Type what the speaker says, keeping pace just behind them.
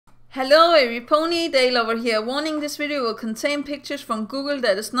Hello, Airy Pony, Dale over here. Warning, this video will contain pictures from Google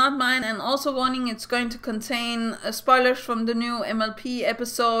that is not mine, and also warning it's going to contain spoilers from the new MLP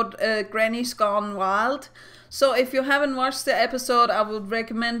episode, Grannies Gone Wild. So if you haven't watched the episode, I would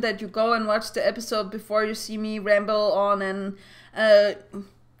recommend that you go and watch the episode before you see me ramble on and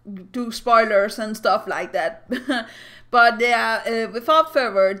do spoilers and stuff like that. But yeah, without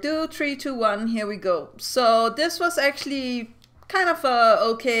further ado, 3, 2, 1, here we go. So this was actually kind of a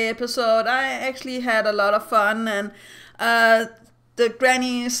okay episode. I actually had a lot of fun, and the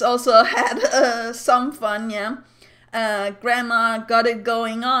grannies also had some fun, yeah. Grandma got it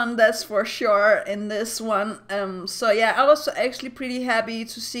going on, that's for sure, in this one. So yeah, I was actually pretty happy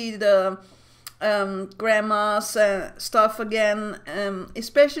to see the grandmas stuff again,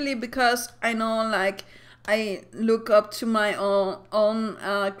 especially because I know, like, I look up to my own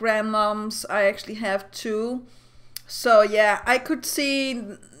grandmoms. I actually have two. So yeah, I could see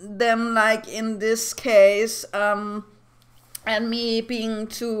them, like, in this case, and me being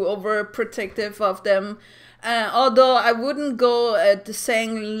too overprotective of them. Although I wouldn't go at the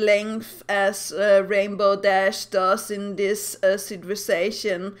same length as Rainbow Dash does in this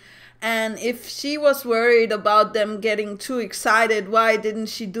situation. And if she was worried about them getting too excited, why didn't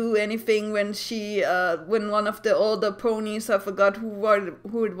she do anything when when one of the older ponies, I forgot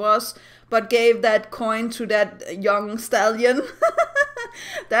who it was, but gave that coin to that young stallion?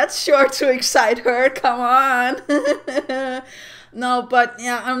 That's sure to excite her, come on. No, but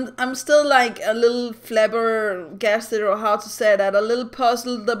yeah, I'm still, like, a little flabbergasted, or how to say that, a little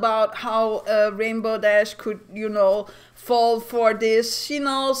puzzled about how Rainbow Dash could, you know, fall for this. She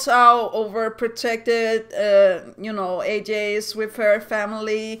knows how overprotected, you know, AJ is with her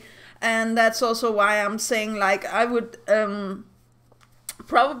family, and that's also why I'm saying, like, I would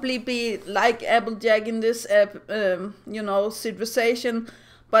probably be like Applejack in this, you know, situation,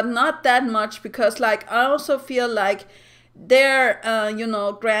 but not that much, because, like, I also feel like their, you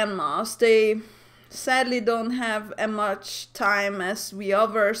know, grandmas, they sadly don't have as much time as we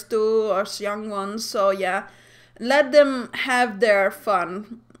others do, us young ones. So yeah, let them have their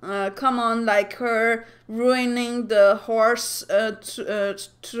fun. Come on, like her ruining the horse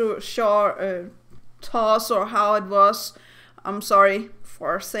toss, or how it was. I'm sorry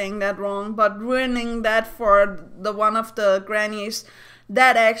for saying that wrong, but ruining that for the one of the grannies,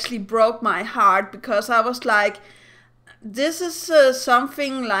 that actually broke my heart, because I was like, this is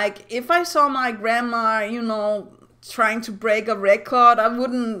something, like, if I saw my grandma, you know, trying to break a record, I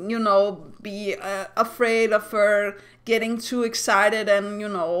wouldn't, you know, be afraid of her getting too excited and, you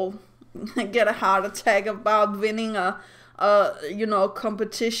know, get a heart attack about winning a you know,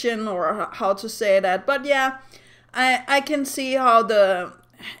 competition, or how to say that. But yeah, I can see how the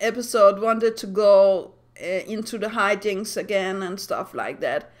episode wanted to go into the hijinks again and stuff like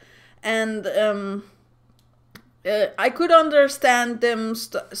that. And I could understand them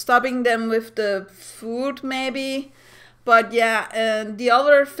stopping them with the food, maybe, but yeah, the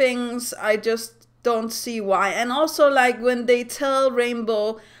other things I just don't see why. And also, like, when they tell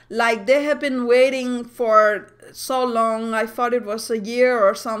Rainbow, like, they have been waiting for so long, I thought it was a year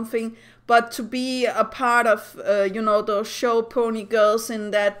or something, but to be a part of, you know, those show pony girls in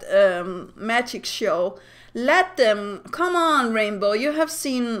that magic show. Let them, come on, Rainbow, you have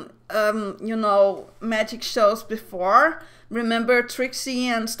seen you know, magic shows before. Remember Trixie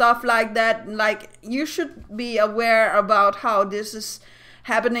and stuff like that? Like, you should be aware about how this is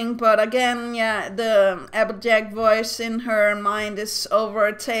happening. But again, yeah, the Applejack voice in her mind is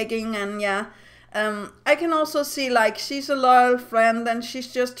overtaking, and yeah, I can also see, like, she's a loyal friend, and she's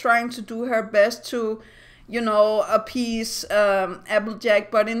just trying to do her best to, you know, appease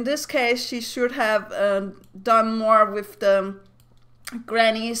Applejack. But in this case, she should have done more with the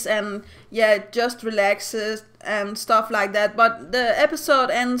grannies, and yeah, just relaxes and stuff like that. But the episode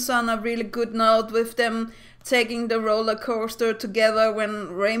ends on a really good note, with them taking the roller coaster together, when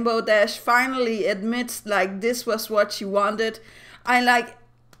Rainbow Dash finally admits, like, this was what she wanted. I like,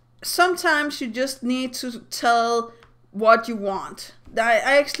 sometimes you just need to tell what you want. I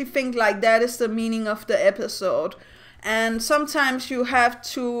actually think, like, that is the meaning of the episode. And sometimes you have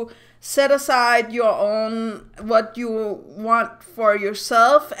to set aside your own, what you want for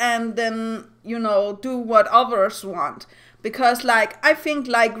yourself, and then, you know, do what others want. Because, like, I think,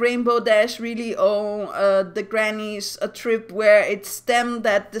 like, Rainbow Dash really owe the grannies a trip where it's them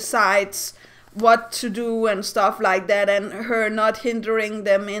that decides what to do and stuff like that, and her not hindering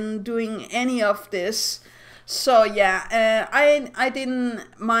them in doing any of this. So yeah, I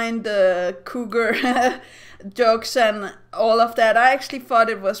didn't mind the cougar jokes and all of that. I actually thought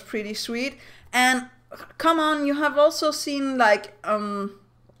it was pretty sweet. And come on, you have also seen, like,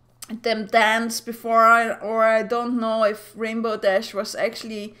 them dance before, or I don't know if Rainbow Dash was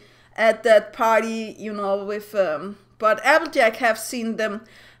actually at that party, you know, with but Applejack have seen them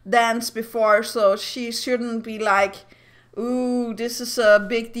dance before, so she shouldn't be like, ooh, this is a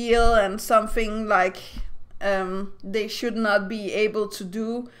big deal and something like they should not be able to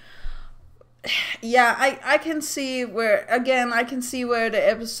do. Yeah, I can see where, again, I can see where the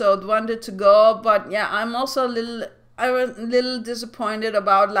episode wanted to go, but yeah, I was a little disappointed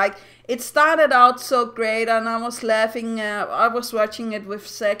about, like, it started out so great and I was laughing. I was watching it with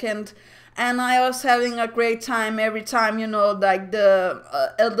Second, and I was having a great time every time, you know, like the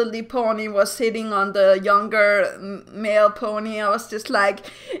elderly pony was hitting on the younger male pony. I was just like,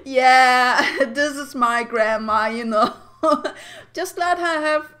 yeah, this is my grandma, you know. Just let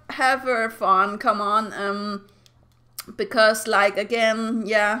her have her fun, come on. Because, like, again,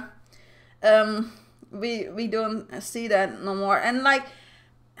 yeah, we don't see that no more. And, like,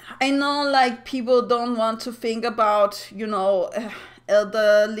 I know, like, people don't want to think about, you know,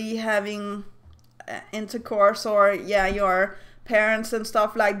 elderly having intercourse, or yeah, your parents and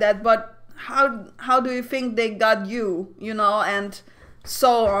stuff like that, but how do you think they got you, you know, and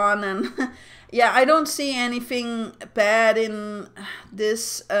so on. And yeah, I don't see anything bad in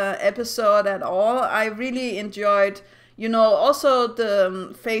this episode at all. I really enjoyed, you know, also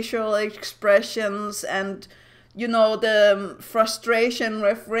the facial expressions, and you know, the frustration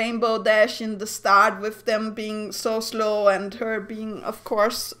with Rainbow Dash in the start, with them being so slow and her being, of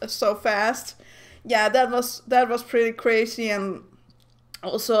course, so fast. Yeah, that was pretty crazy, and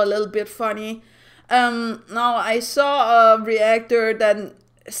also a little bit funny. Now I saw a reactor that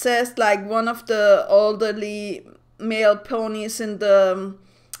says, like, one of the elderly male ponies in the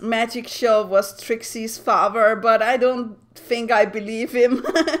magic show was Trixie's father, but I don't think I believe him.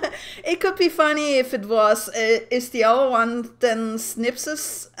 It could be funny if it was. Is the other one then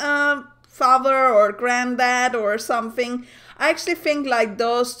Snips's father or granddad or something? I actually think, like,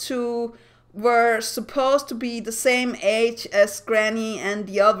 those two were supposed to be the same age as Granny and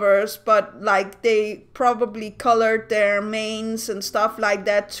the others, but, like, they probably colored their manes and stuff like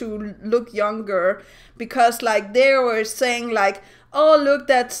that to look younger, because, like, they were saying, like, oh, look,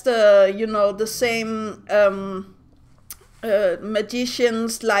 that's the, you know, the same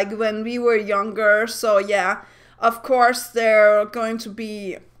magicians like when we were younger. So yeah, of course they're going to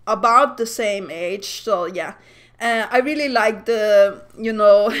be about the same age. So yeah, I really like the, you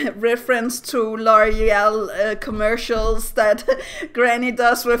know, reference to L'Oreal commercials that Granny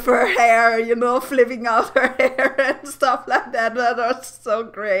does with her hair, you know, flipping out her hair and stuff like that. That was so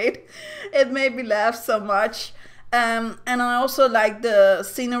great. It made me laugh so much. And I also like the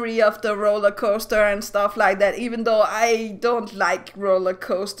scenery of the roller coaster and stuff like that, even though I don't like roller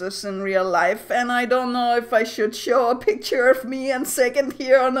coasters in real life. And I don't know if I should show a picture of me and Second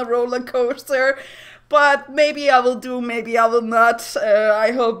here on a roller coaster, but maybe I will do, maybe I will not.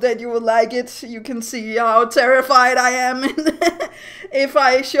 I hope that you will like it. You can see how terrified I am if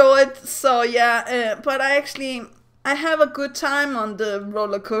I show it. So yeah, but I have a good time on the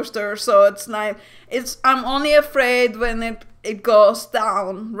roller coaster, so it's like, I'm only afraid when it goes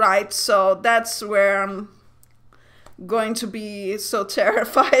down, right? So that's where I'm going to be so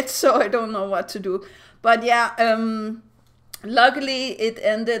terrified, so I don't know what to do. But yeah, luckily it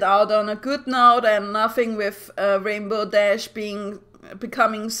ended out on a good note, and nothing with Rainbow Dash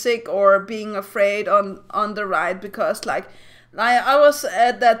becoming sick or being afraid on the ride, because like I was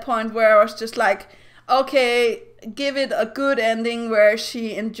at that point where I was just like, okay, give it a good ending where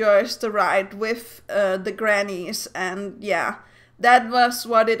she enjoys the ride with the grannies. And yeah, that was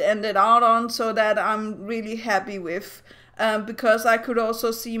what it ended out on, so that I'm really happy with, because I could also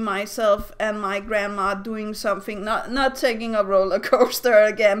see myself and my grandma doing something, not taking a roller coaster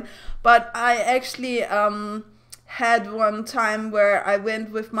again, but I actually had one time where I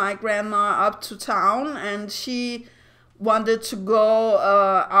went with my grandma up to town, and she wanted to go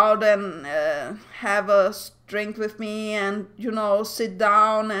out and have a drink with me, and you know, sit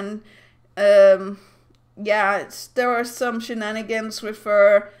down, and yeah, there were some shenanigans with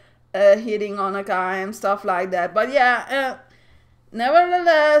her hitting on a guy and stuff like that. But yeah,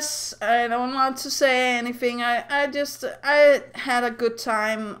 nevertheless, I don't want to say anything. I had a good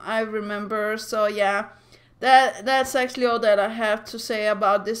time, I remember. So yeah, that's actually all that I have to say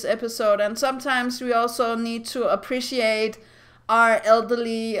about this episode. And sometimes we also need to appreciate our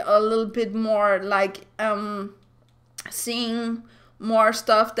elderly a little bit more, like seeing more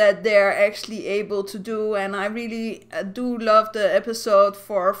stuff that they're actually able to do. And I really do love the episode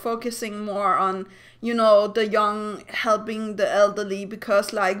for focusing more on, you know, the young helping the elderly,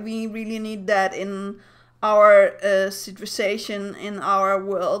 because like we really need that in our situation in our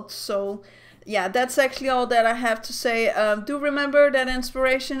world. So yeah, that's actually all that I have to say. Do remember that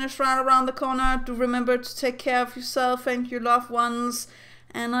inspiration is right around the corner. Do remember to take care of yourself and your loved ones.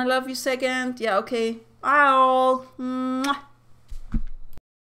 And I love you second. Yeah, okay. Bye all. Mwah.